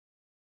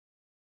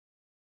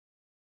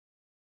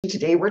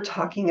Today, we're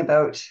talking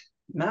about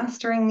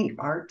mastering the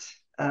art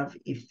of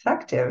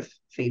effective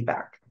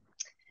feedback.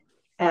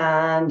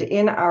 And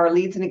in our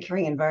leads in a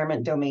caring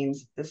environment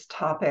domains, this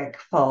topic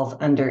falls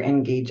under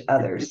engage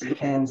others,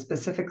 and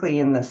specifically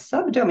in the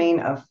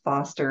subdomain of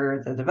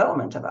foster the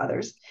development of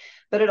others.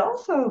 But it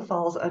also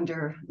falls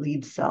under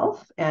lead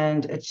self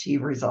and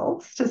achieve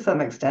results to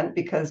some extent,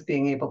 because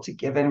being able to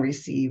give and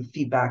receive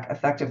feedback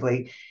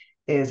effectively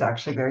is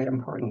actually very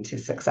important to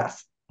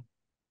success.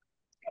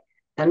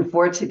 And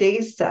for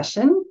today's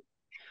session,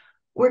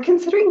 we're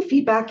considering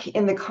feedback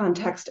in the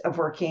context of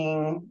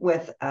working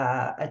with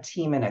a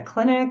team in a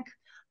clinic,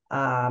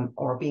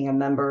 or being a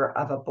member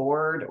of a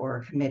board or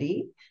a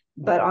committee.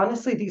 But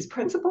honestly, these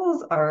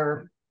principles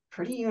are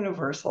pretty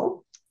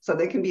universal, so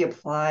they can be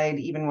applied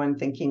even when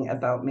thinking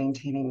about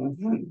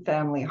maintaining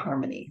family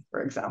harmony,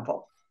 for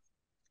example.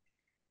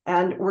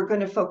 And we're going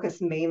to focus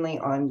mainly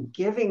on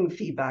giving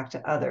feedback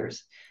to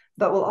others,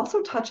 but we'll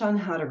also touch on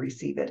how to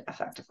receive it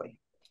effectively.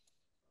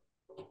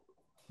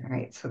 All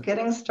right, so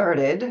getting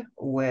started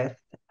with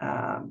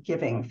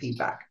giving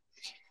feedback.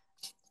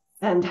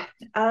 And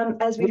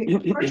as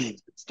we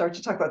first start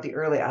to talk about the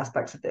early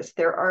aspects of this,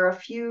 there are a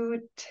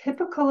few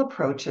typical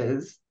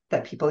approaches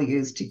that people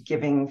use to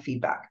giving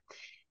feedback.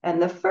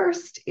 And the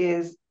first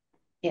is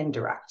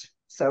indirect.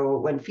 So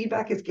when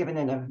feedback is given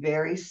in a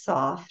very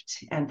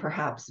soft and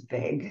perhaps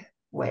vague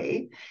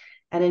way,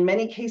 and in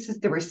many cases,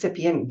 the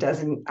recipient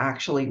doesn't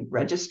actually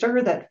register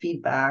that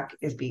feedback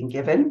is being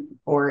given,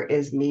 or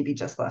is maybe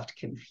just left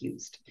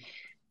confused.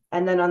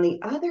 And then on the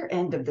other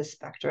end of the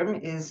spectrum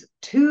is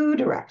too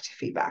direct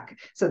feedback.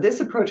 So this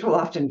approach will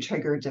often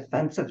trigger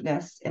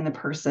defensiveness in the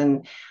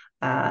person,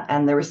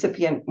 and the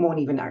recipient won't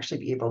even actually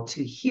be able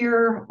to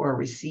hear or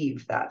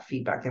receive that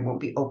feedback. They won't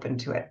be open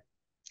to it.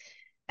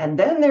 And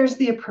then there's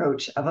the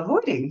approach of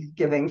avoiding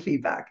giving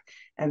feedback.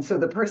 And so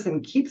the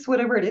person keeps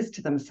whatever it is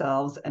to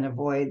themselves and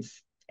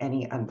avoids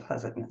any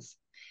unpleasantness.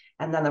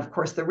 And then, of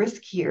course, the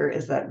risk here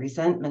is that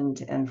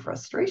resentment and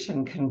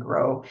frustration can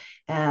grow,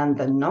 and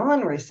the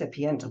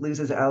non-recipient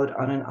loses out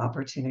on an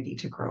opportunity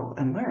to grow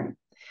and learn.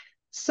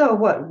 So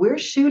what we're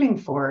shooting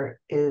for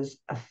is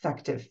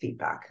effective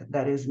feedback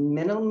that is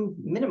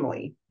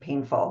minimally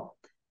painful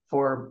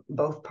for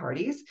both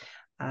parties,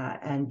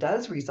 and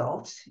does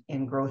result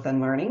in growth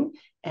and learning,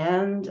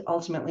 and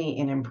ultimately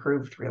in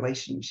improved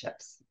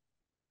relationships.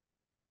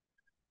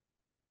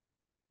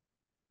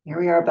 Here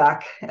we are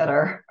back at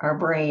our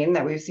brain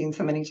that we've seen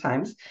so many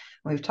times.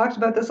 We've talked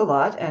about this a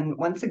lot, and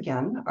once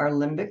again, our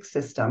limbic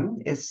system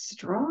is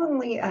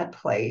strongly at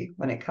play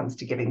when it comes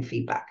to giving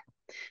feedback.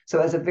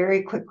 So as a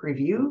very quick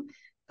review,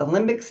 the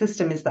limbic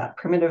system is that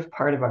primitive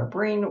part of our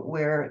brain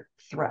where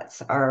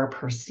threats are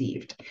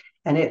perceived.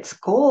 And its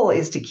goal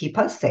is to keep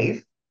us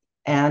safe,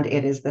 and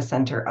it is the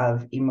center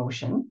of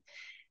emotion.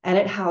 And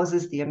it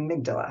houses the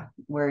amygdala,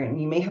 where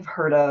you may have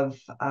heard of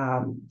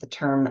the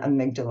term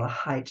amygdala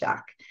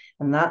hijack.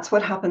 And that's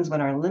what happens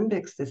when our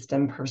limbic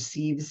system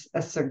perceives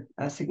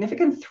a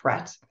significant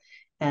threat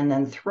and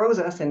then throws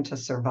us into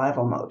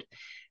survival mode.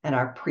 And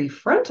our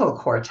prefrontal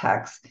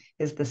cortex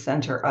is the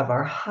center of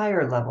our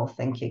higher level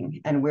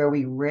thinking, and where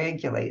we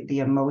regulate the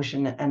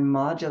emotion and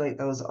modulate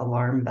those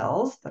alarm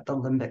bells that the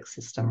limbic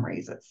system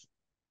raises.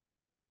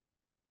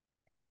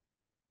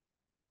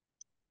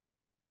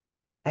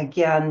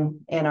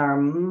 Again, in our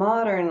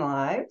modern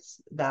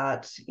lives,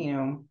 that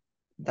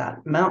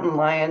mountain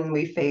lion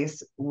we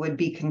face would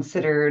be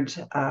considered,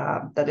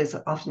 that is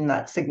often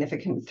that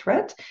significant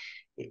threat,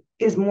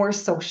 is more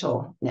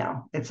social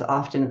now. It's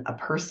often a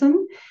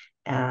person.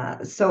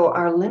 So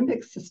our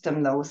limbic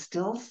system, though,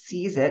 still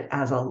sees it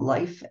as a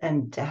life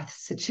and death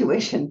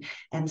situation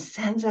and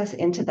sends us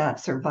into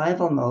that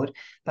survival mode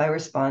by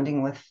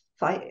responding with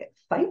fight,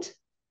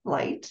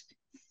 flight,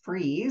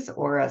 freeze,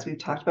 or as we've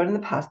talked about in the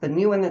past, the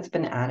new one that's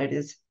been added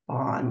is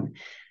fawn,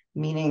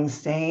 meaning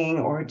saying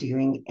or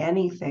doing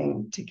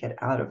anything to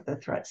get out of the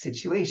threat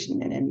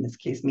situation. And in this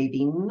case,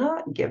 maybe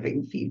not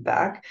giving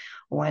feedback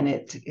when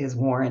it is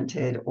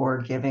warranted, or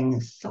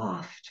giving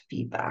soft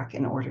feedback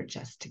in order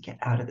just to get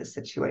out of the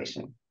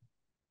situation.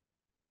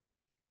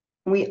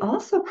 We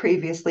also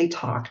previously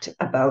talked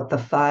about the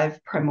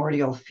 5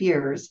 primordial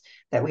fears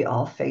that we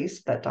all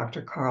face, that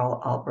Dr.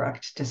 Carl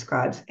Albrecht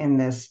describes in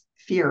this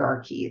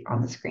feararchy on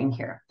the screen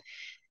here.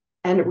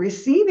 And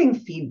receiving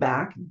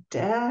feedback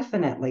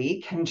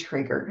definitely can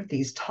trigger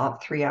these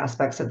top 3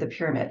 aspects of the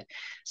pyramid.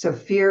 So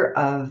fear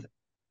of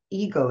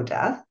ego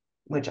death,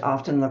 which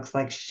often looks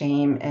like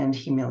shame and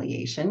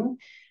humiliation;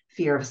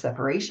 fear of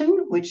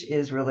separation, which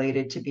is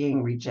related to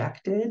being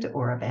rejected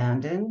or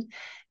abandoned;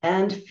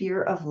 and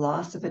fear of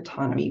loss of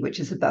autonomy, which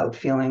is about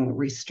feeling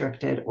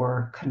restricted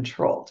or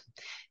controlled.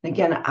 And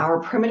again,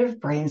 our primitive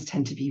brains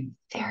tend to be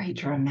very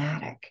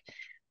dramatic.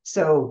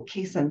 So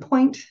case in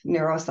point,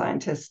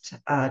 neuroscientist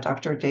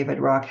Dr. David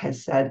Rock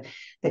has said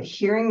that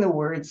hearing the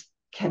words,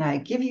 "Can I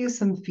give you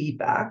some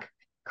feedback?"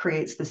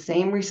 creates the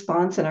same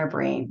response in our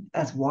brain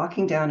as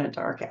walking down a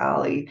dark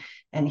alley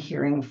and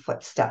hearing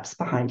footsteps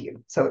behind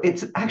you. So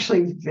it's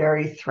actually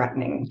very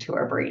threatening to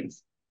our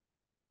brains.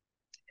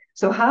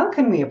 So how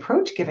can we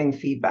approach giving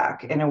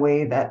feedback in a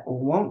way that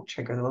won't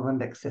trigger the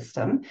limbic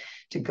system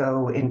to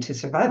go into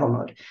survival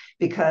mode?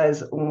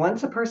 Because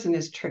once a person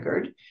is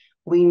triggered,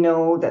 we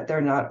know that they're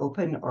not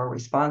open or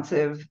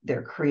responsive,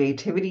 their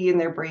creativity in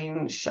their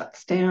brain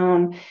shuts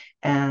down,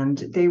 and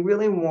they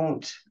really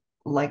won't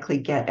likely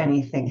get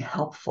anything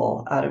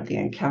helpful out of the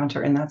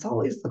encounter. And that's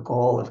always the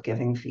goal of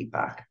giving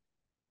feedback.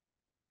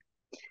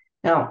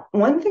 Now,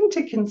 one thing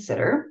to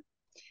consider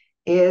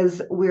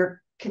is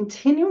we're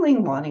continually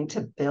wanting to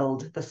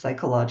build the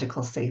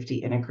psychological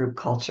safety in a group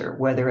culture,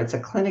 whether it's a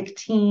clinic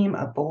team,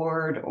 a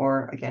board,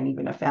 or again,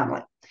 even a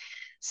family.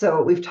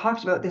 So we've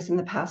talked about this in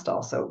the past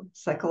also.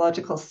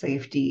 Psychological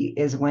safety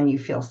is when you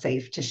feel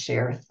safe to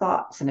share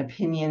thoughts and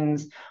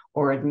opinions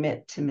or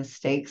admit to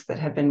mistakes that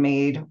have been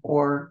made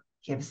or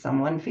give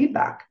someone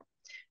feedback,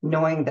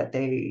 knowing that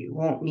they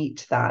won't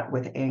meet that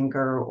with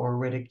anger or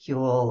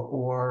ridicule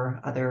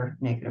or other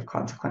negative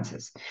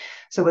consequences.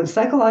 So when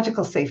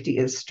psychological safety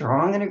is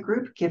strong in a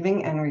group,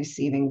 giving and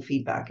receiving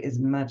feedback is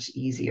much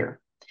easier.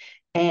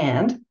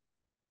 And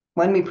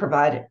when we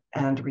provide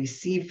and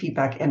receive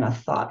feedback in a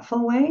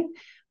thoughtful way,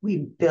 we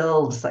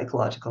build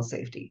psychological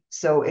safety.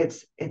 So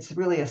it's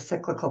really a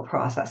cyclical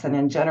process. And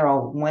in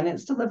general, when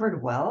it's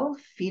delivered well,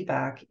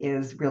 feedback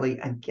is really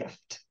a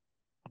gift.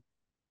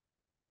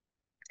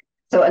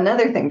 So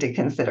another thing to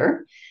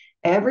consider,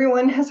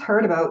 everyone has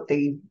heard about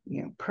the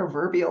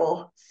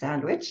proverbial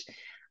sandwich,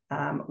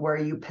 where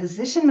you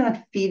position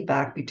that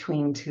feedback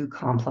between two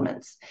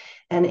compliments.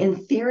 And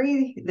in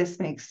theory, this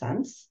makes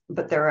sense,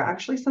 but there are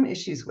actually some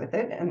issues with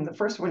it. And the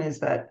first one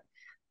is that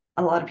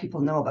a lot of people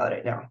know about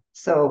it now.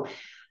 So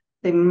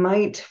they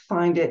might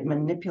find it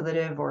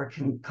manipulative or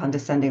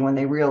condescending when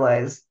they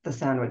realize the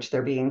sandwich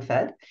they're being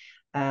fed.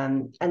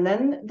 And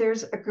then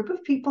there's a group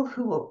of people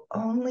who will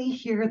only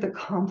hear the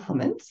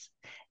compliments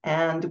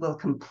and will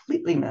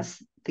completely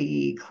miss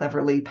the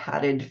cleverly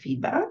padded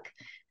feedback.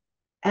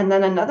 And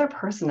then another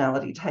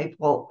personality type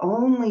will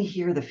only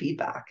hear the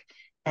feedback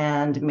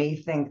and may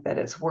think that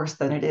it's worse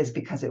than it is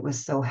because it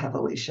was so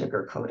heavily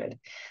sugar coated.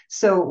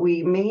 So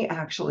we may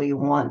actually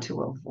want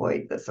to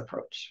avoid this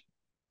approach.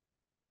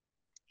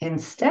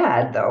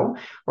 Instead, though,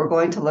 we're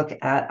going to look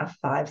at a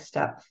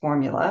 5-step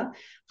formula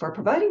for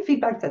providing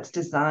feedback that's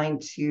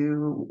designed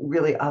to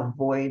really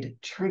avoid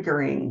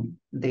triggering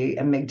the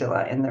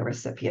amygdala in the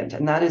recipient.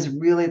 And that is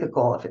really the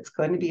goal. If it's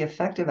going to be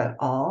effective at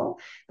all,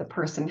 the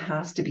person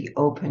has to be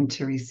open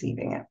to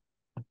receiving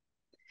it.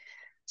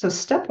 So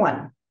step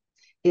 1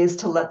 is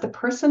to let the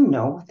person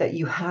know that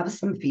you have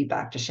some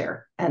feedback to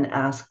share and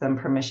ask them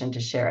permission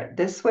to share it.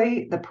 This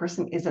way, the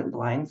person isn't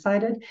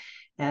blindsided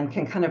and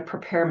can kind of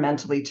prepare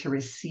mentally to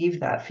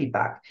receive that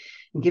feedback.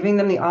 Giving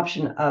them the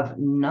option of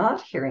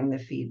not hearing the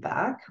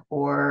feedback,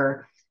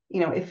 or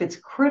if it's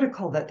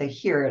critical that they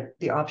hear it,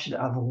 the option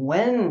of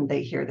when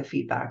they hear the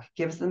feedback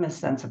gives them a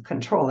sense of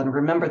control. And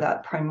remember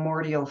that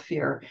primordial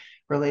fear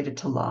related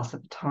to loss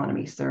of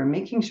autonomy. So they're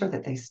making sure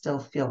that they still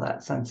feel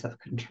that sense of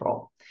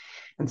control.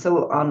 And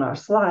so on our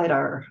slide,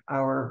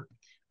 our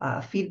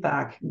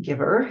feedback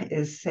giver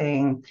is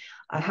saying,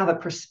 I have a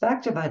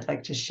perspective I'd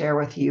like to share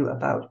with you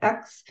about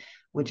X.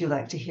 Would you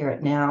like to hear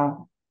it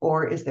now?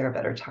 Or is there a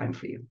better time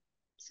for you?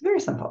 It's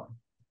very simple.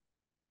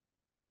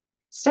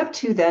 Step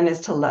 2 then is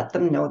to let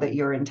them know that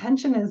your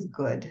intention is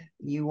good.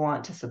 You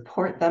want to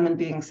support them in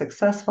being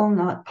successful,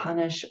 not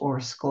punish or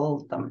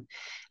scold them.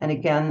 And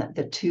again,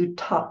 the 2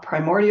 top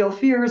primordial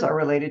fears are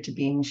related to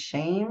being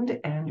shamed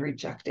and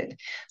rejected.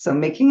 So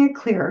making it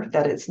clear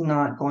that it's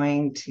not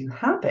going to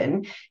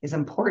happen is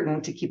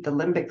important to keep the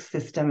limbic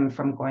system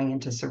from going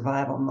into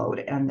survival mode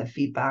and the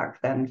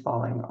feedback then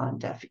falling on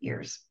deaf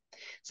ears.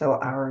 So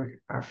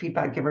our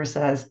feedback giver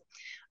says,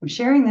 I'm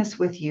sharing this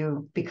with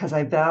you because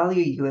I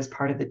value you as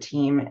part of the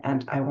team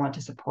and I want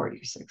to support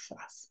your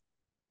success.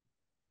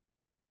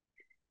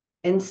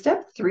 In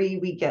step 3,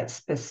 we get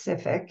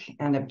specific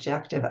and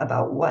objective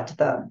about what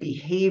the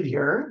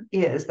behavior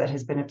is that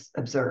has been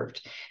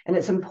observed. And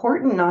it's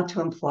important not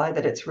to imply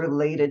that it's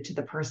related to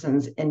the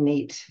person's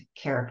innate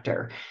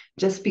character.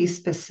 Just be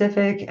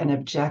specific and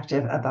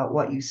objective about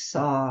what you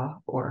saw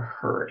or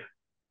heard.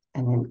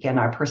 And again,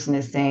 our person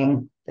is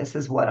saying, this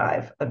is what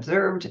I've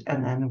observed,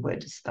 and then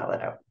would spell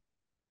it out.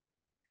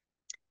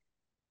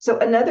 So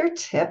another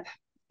tip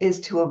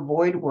is to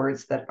avoid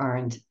words that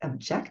aren't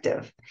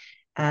objective,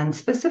 and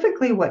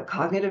specifically what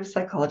cognitive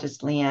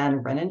psychologist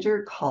Leanne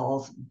Renninger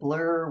calls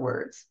blur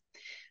words.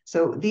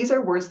 So these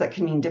are words that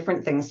can mean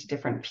different things to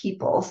different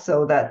people,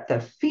 so that the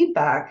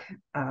feedback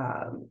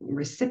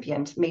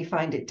recipient may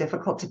find it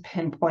difficult to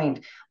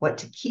pinpoint what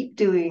to keep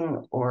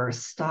doing or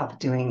stop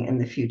doing in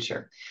the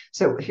future.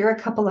 So here are a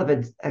couple of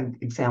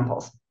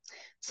examples.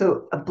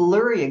 So a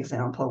blurry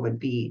example would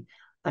be,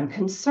 I'm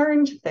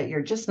concerned that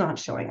you're just not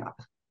showing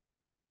up.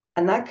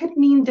 And that could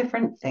mean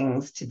different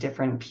things to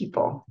different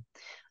people.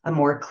 A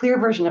more clear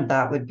version of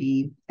that would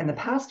be, in the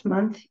past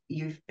month,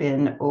 you've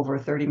been over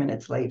 30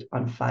 minutes late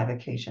on 5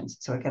 occasions.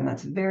 So again,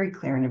 that's very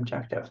clear and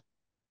objective.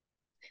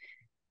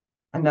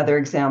 Another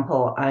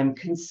example, I'm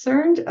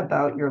concerned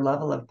about your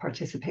level of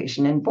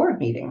participation in board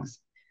meetings.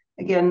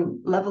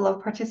 Again, level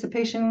of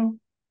participation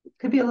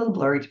could be a little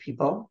blurry to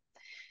people,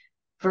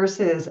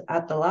 versus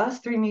at the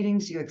last 3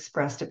 meetings, you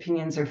expressed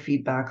opinions or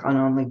feedback on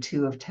only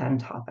 2 of 10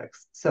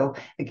 topics. So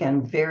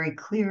again, very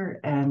clear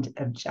and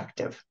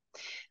objective.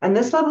 And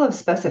this level of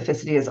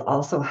specificity is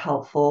also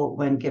helpful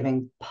when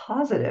giving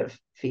positive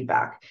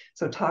feedback.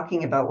 So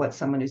talking about what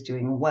someone is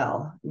doing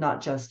well,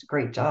 not just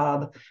great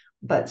job,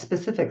 but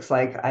specifics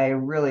like, I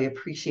really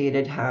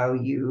appreciated how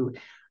you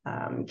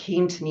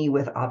came to me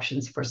with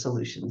options for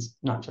solutions,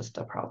 not just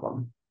a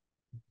problem.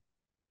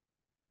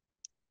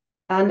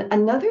 And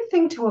another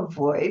thing to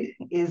avoid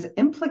is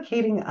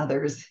implicating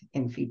others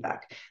in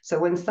feedback. So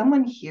when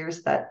someone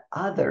hears that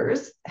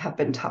others have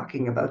been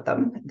talking about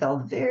them, they'll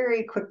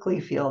very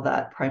quickly feel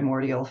that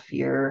primordial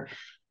fear,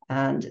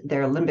 and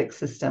their limbic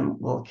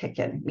system will kick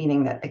in,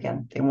 meaning that,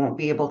 again, they won't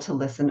be able to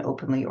listen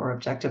openly or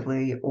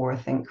objectively or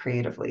think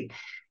creatively.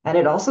 And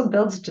it also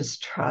builds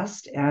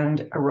distrust and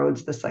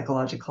erodes the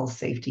psychological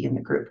safety in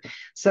the group.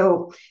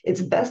 So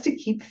it's best to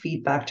keep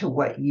feedback to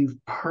what you've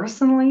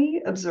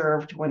personally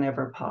observed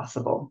whenever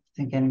possible.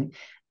 Again,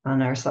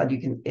 on our slide,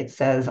 it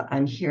says,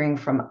 I'm hearing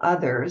from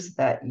others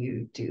that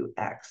you do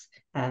X.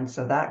 And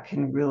so that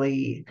can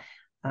really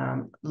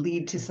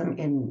lead to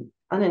some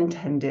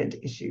unintended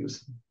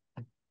issues.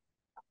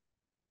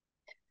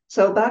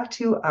 So back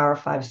to our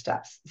 5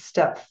 steps.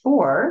 Step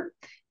 4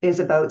 is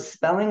about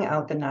spelling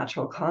out the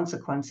natural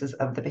consequences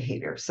of the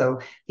behavior. So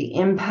the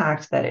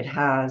impact that it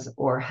has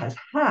or has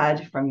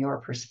had from your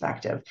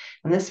perspective.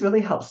 And this really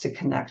helps to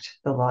connect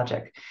the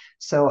logic.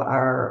 So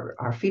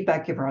our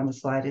feedback giver on the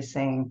slide is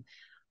saying,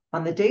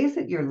 on the days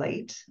that you're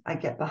late, I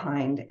get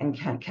behind and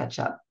can't catch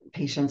up.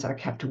 Patients are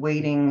kept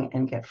waiting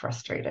and get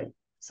frustrated.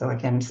 So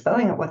again,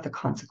 spelling out what the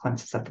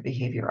consequences of the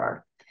behavior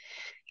are.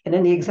 And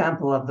in the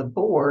example of the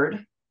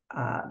board,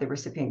 the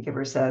recipient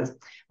giver says,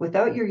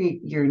 without your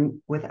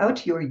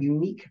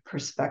unique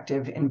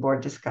perspective in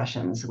board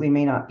discussions, we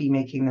may not be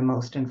making the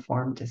most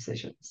informed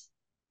decisions.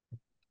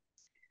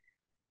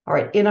 All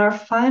right, in our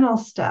final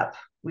step,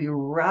 we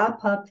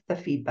wrap up the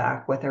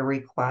feedback with a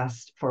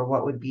request for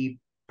what would be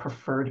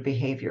preferred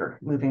behavior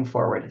moving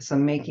forward. So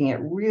making it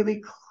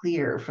really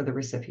clear for the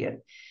recipient.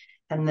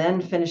 And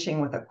then finishing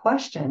with a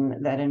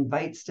question that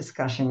invites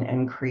discussion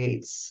and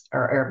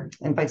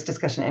invites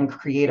discussion and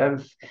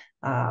creative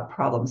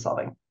problem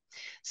solving.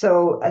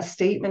 So a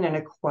statement and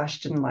a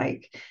question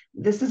like,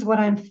 this is what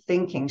I'm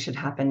thinking should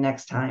happen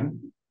next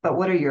time, but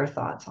what are your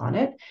thoughts on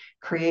it?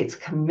 Creates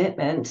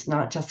commitment,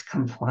 not just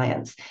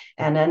compliance.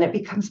 And then it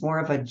becomes more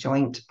of a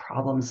joint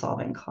problem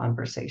solving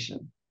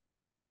conversation.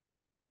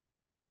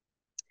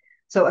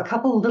 So a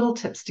couple little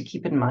tips to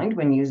keep in mind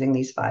when using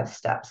these 5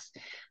 steps.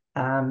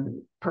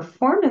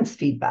 Performance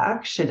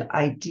feedback should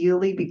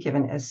ideally be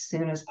given as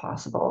soon as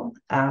possible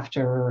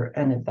after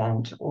an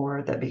event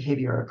or the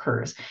behavior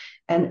occurs,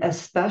 and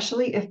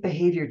especially if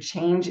behavior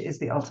change is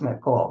the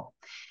ultimate goal.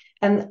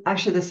 And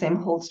actually the same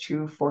holds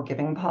true for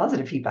giving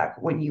positive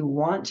feedback. When you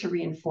want to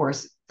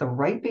reinforce the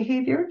right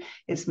behavior,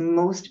 it's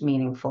most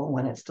meaningful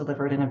when it's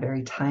delivered in a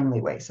very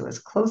timely way, so as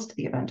close to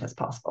the event as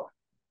possible.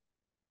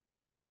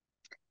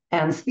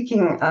 And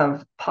speaking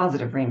of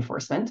positive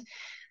reinforcement,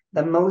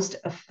 the most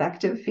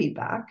effective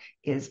feedback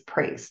is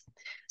praise.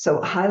 So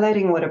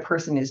highlighting what a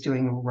person is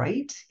doing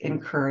right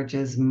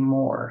encourages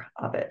more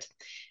of it.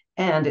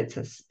 And it's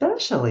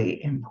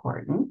especially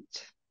important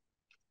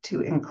to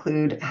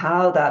include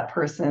how that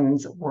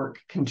person's work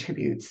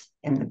contributes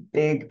in the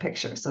big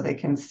picture so they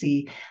can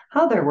see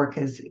how their work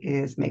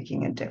is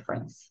making a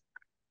difference.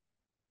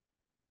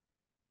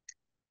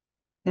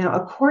 Now,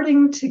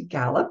 according to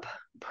Gallup,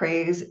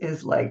 praise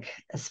is like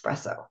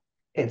espresso.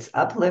 It's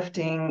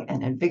uplifting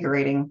and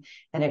invigorating,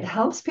 and it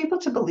helps people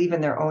to believe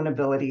in their own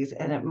abilities,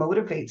 and it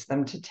motivates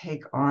them to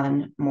take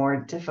on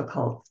more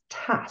difficult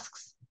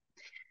tasks.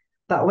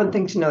 But one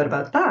thing to note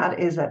about that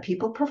is that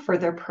people prefer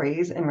their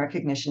praise and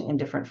recognition in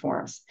different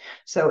forms.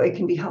 So it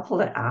can be helpful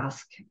to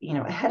ask,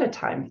 ahead of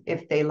time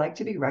if they like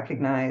to be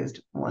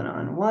recognized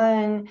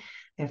one-on-one,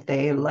 if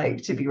they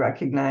like to be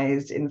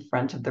recognized in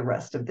front of the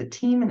rest of the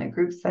team in a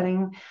group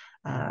setting,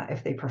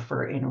 if they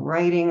prefer in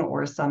writing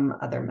or some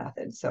other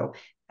method. So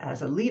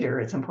as a leader,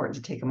 it's important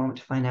to take a moment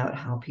to find out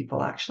how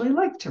people actually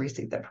like to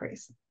receive their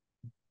praise.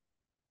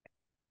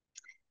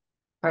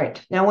 All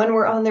right, now when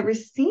we're on the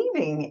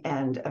receiving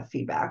end of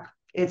feedback,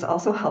 it's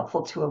also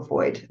helpful to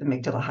avoid the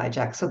amygdala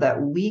hijack so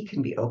that we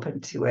can be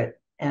open to it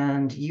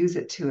and use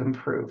it to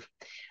improve.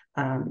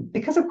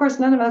 Because of course,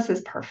 none of us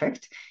is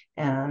perfect,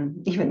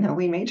 and even though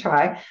we may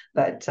try,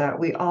 but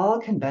we all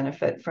can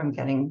benefit from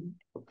getting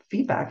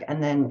feedback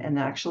and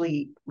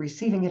actually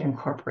receiving it,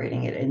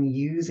 incorporating it, and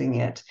using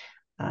it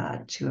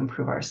to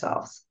improve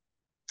ourselves.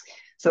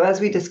 So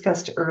as we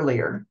discussed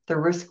earlier, the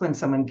risk when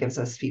someone gives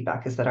us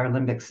feedback is that our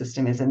limbic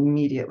system is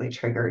immediately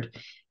triggered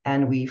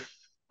and we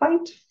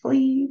fight,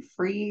 flee,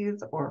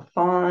 freeze, or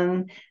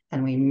fawn,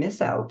 and we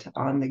miss out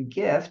on the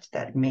gift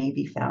that may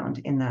be found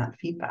in that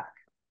feedback.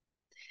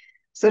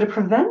 So to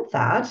prevent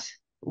that,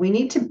 we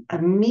need to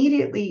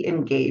immediately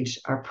engage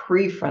our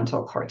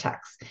prefrontal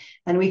cortex.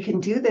 And we can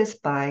do this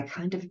by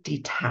kind of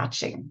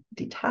detaching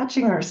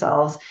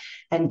ourselves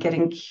and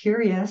getting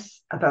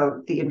curious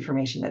about the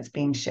information that's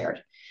being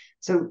shared.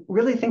 So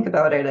really think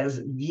about it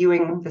as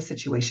viewing the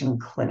situation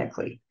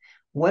clinically.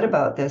 What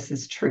about this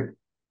is true?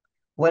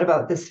 What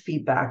about this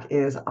feedback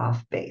is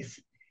off base?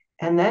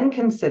 And then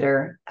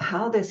consider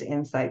how this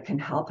insight can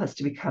help us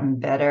to become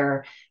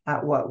better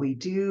at what we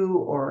do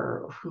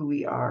or who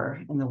we are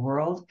in the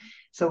world.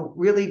 So,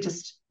 really,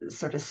 just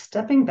sort of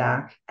stepping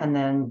back and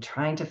then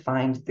trying to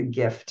find the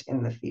gift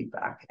in the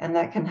feedback. And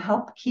that can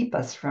help keep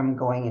us from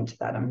going into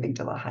that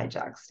amygdala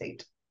hijack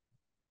state.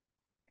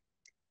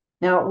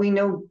 Now, we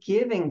know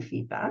giving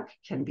feedback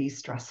can be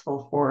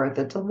stressful for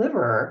the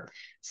deliverer.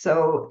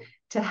 So,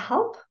 to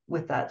help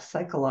with that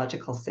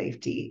psychological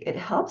safety, it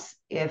helps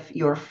if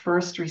your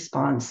first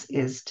response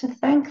is to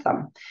thank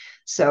them.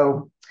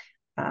 So,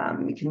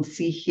 you can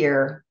see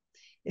here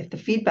if the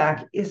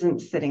feedback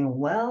isn't sitting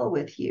well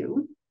with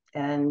you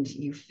and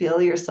you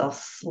feel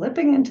yourself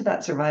slipping into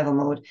that survival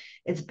mode,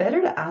 it's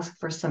better to ask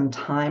for some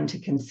time to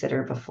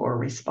consider before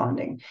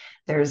responding.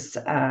 There's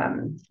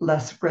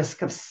less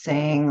risk of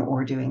saying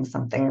or doing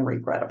something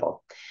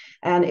regrettable.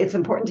 And it's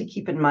important to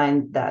keep in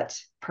mind that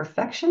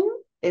perfection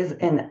is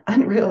an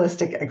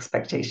unrealistic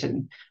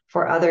expectation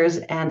for others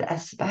and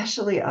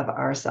especially of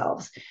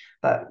ourselves.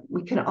 But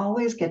we can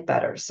always get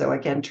better. So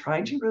again,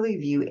 trying to really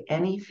view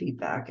any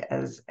feedback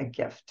as a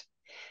gift.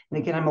 And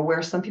again, I'm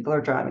aware some people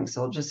are driving,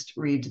 so I'll just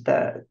read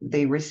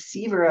the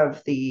receiver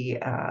of the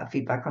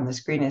feedback on the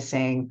screen is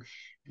saying,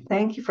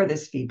 "Thank you for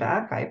this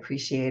feedback. I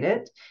appreciate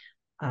it.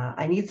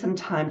 I need some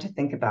time to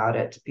think about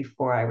it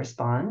before I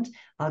respond.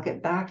 I'll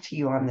get back to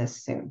you on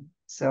this soon."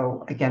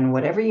 So again,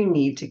 whatever you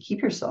need to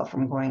keep yourself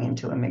from going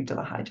into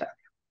amygdala hijack.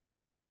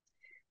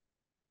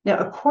 Now,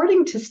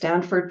 according to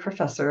Stanford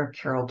professor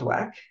Carol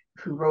Dweck,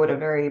 who wrote a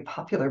very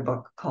popular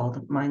book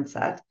called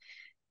Mindset,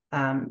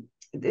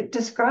 it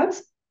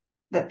describes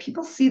that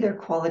people see their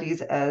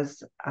qualities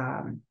as,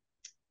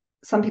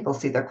 some people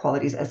see their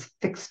qualities as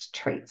fixed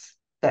traits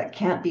that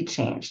can't be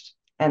changed.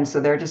 And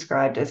so they're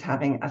described as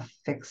having a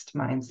fixed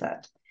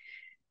mindset.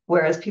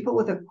 Whereas people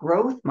with a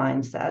growth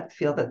mindset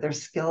feel that their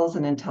skills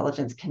and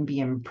intelligence can be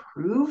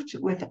improved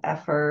with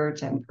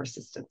effort and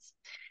persistence.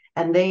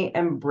 And they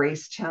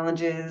embrace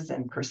challenges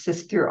and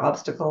persist through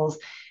obstacles,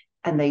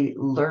 and they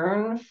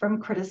learn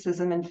from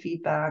criticism and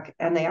feedback,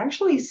 and they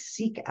actually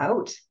seek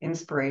out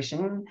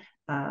inspiration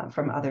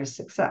from others'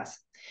 success.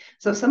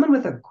 So someone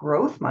with a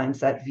growth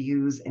mindset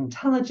views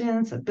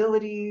intelligence,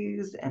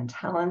 abilities, and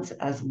talents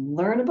as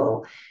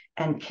learnable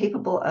and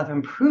capable of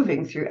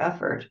improving through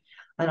effort.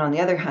 And on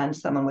the other hand,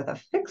 someone with a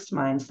fixed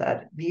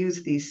mindset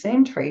views these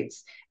same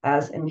traits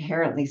as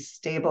inherently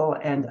stable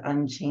and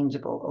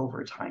unchangeable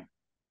over time.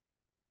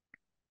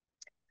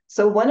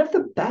 So one of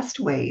the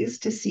best ways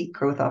to seek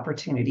growth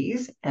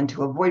opportunities and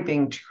to avoid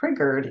being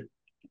triggered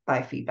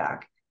by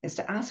feedback is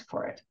to ask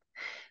for it.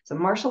 So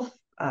Marshall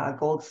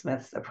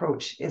Goldsmith's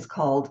approach is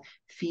called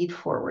feed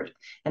forward.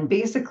 And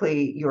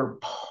basically, you're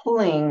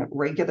pulling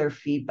regular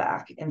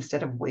feedback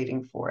instead of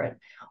waiting for it,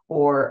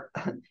 or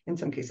in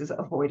some cases,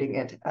 avoiding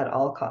it at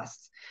all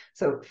costs.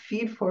 So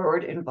feed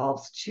forward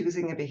involves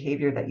choosing a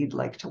behavior that you'd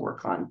like to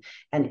work on.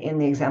 And in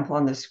the example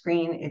on the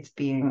screen, it's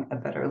being a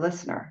better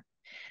listener.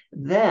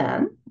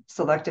 Then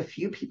select a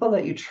few people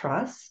that you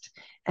trust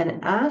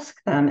and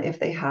ask them if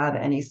they have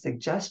any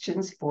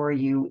suggestions for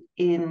you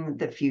in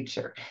the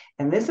future.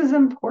 And this is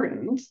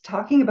important.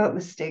 Talking about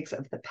mistakes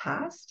of the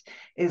past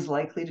is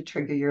likely to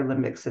trigger your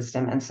limbic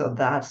system. And so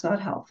that's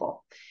not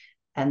helpful.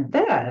 And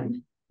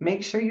then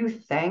make sure you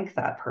thank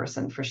that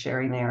person for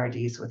sharing their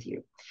ideas with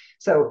you.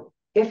 So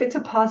if it's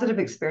a positive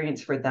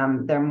experience for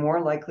them, they're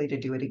more likely to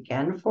do it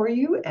again for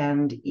you.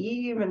 And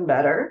even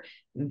better,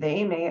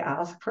 they may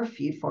ask for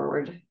feed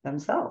forward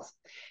themselves.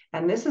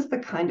 And this is the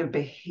kind of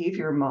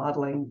behavior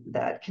modeling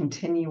that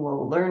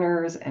continual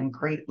learners and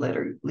great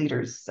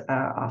leaders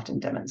often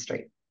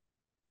demonstrate.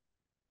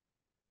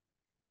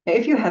 Now,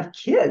 if you have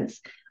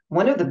kids,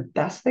 one of the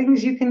best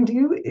things you can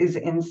do is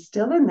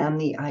instill in them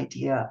the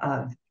idea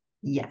of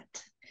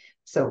yet.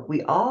 So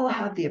we all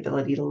have the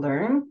ability to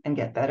learn and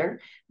get better.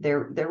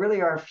 There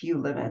really are a few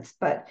limits,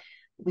 but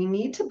we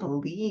need to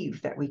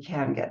believe that we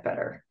can get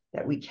better,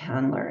 that we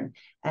can learn.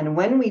 And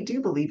when we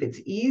do believe, it's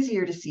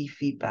easier to see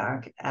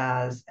feedback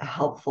as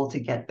helpful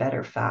to get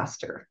better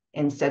faster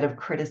instead of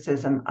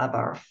criticism of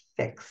our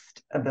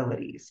fixed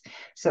abilities.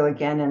 So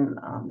again,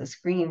 on the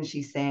screen,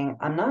 she's saying,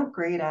 "I'm not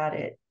great at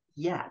it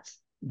yet,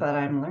 but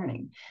I'm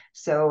learning."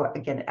 So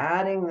again,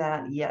 adding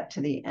that yet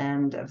to the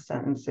end of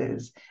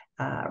sentences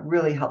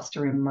really helps to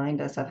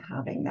remind us of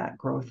having that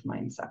growth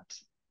mindset.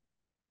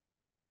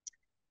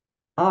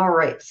 All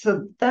right,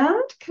 so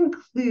that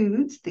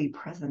concludes the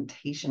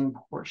presentation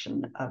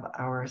portion of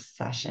our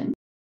session.